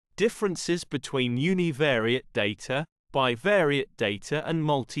Differences between univariate data, bivariate data and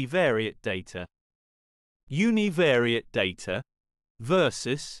multivariate data. Univariate data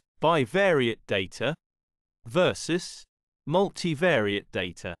versus bivariate data versus multivariate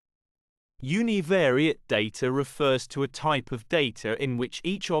data. Univariate data refers to a type of data in which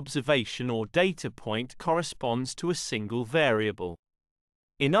each observation or data point corresponds to a single variable.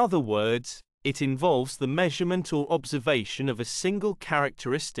 In other words, it involves the measurement or observation of a single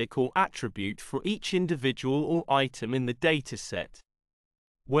characteristic or attribute for each individual or item in the dataset.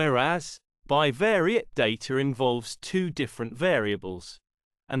 Whereas, bivariate data involves two different variables,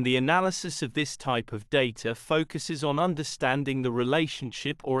 and the analysis of this type of data focuses on understanding the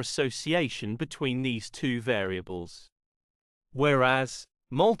relationship or association between these two variables. Whereas,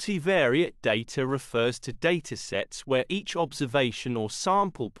 multivariate data refers to datasets where each observation or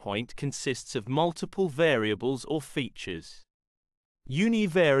sample point consists of multiple variables or features.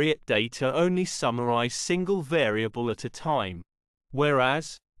 Univariate data only summarize single variable at a time,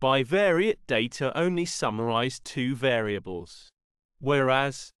 whereas bivariate data only summarize two variables.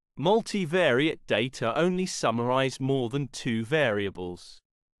 Whereas multivariate data only summarize more than two variables.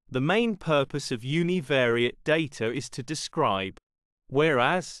 The main purpose of univariate data is to describe,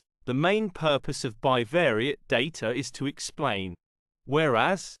 whereas the main purpose of bivariate data is to explain,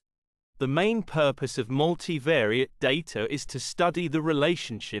 whereas the main purpose of multivariate data is to study the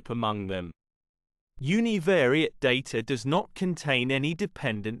relationship among them. Univariate data does not contain any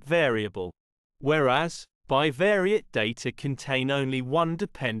dependent variable, whereas bivariate data contain only one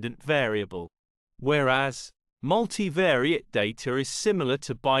dependent variable, whereas multivariate data is similar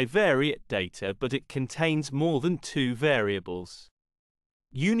to bivariate data but it contains more than two variables.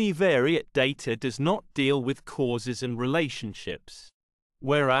 Univariate data does not deal with causes and relationships,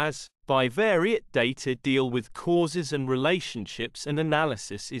 whereas bivariate data deal with causes and relationships and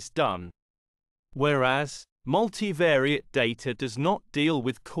analysis is done. Whereas multivariate data does not deal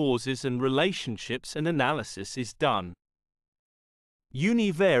with causes and relationships and analysis is done.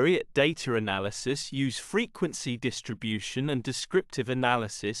 Univariate data analysis use frequency distribution and descriptive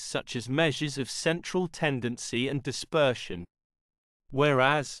analysis such as measures of central tendency and dispersion.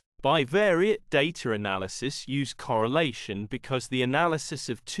 Whereas bivariate data analysis use correlation because the analysis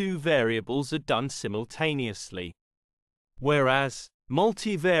of two variables are done simultaneously. Whereas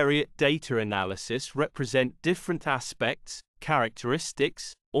multivariate data analysis represent different aspects,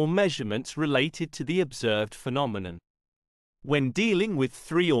 characteristics, or measurements related to the observed phenomenon. When dealing with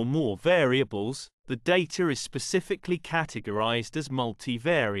three or more variables, the data is specifically categorized as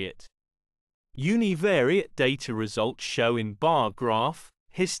multivariate. Univariate data results show in bar graph,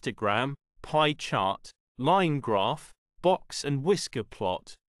 histogram, pie chart, line graph, box and whisker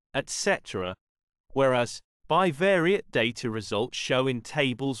plot, etc., whereas bivariate data results show in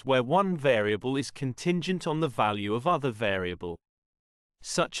tables where one variable is contingent on the value of other variable,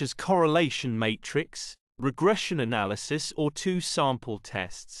 such as correlation matrix, regression analysis or two-sample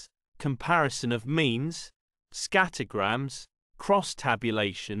tests, comparison of means, scattergrams,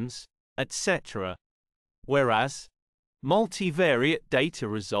 cross-tabulations, etc. Whereas multivariate data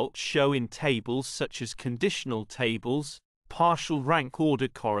results show in tables such as conditional tables, partial rank order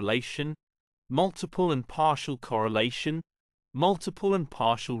correlation, multiple and partial correlation, multiple and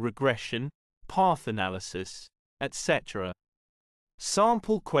partial regression, path analysis, etc.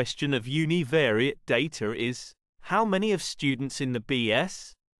 Sample question of univariate data is, how many of students in the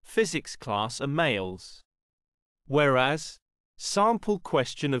BS physics class are males? Whereas sample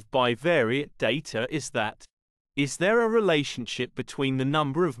question of bivariate data is that, is there a relationship between the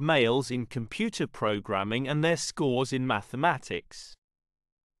number of males in computer programming and their scores in mathematics?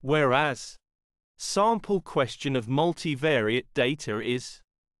 Whereas sample question of multivariate data is,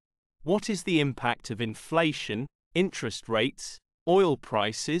 what is the impact of inflation, interest rates, oil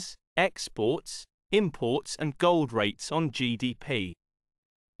prices, exports, imports and gold rates on GDP?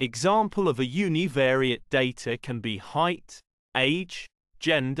 Example of a univariate data can be height, age,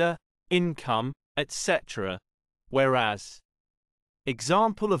 gender, income, etc. Whereas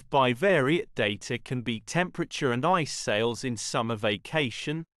example of bivariate data can be temperature and ice sales in summer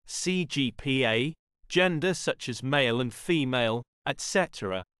vacation, CGPA, gender such as male and female,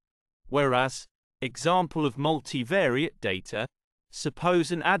 etc. Whereas example of multivariate data,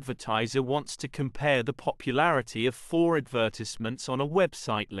 suppose an advertiser wants to compare the popularity of 4 advertisements on a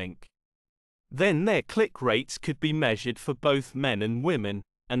website link. Then their click rates could be measured for both men and women,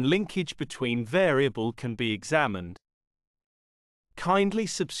 and linkage between variable can be examined. Kindly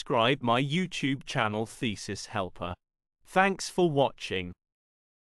subscribe my YouTube channel Thesis Helper. Thanks for watching.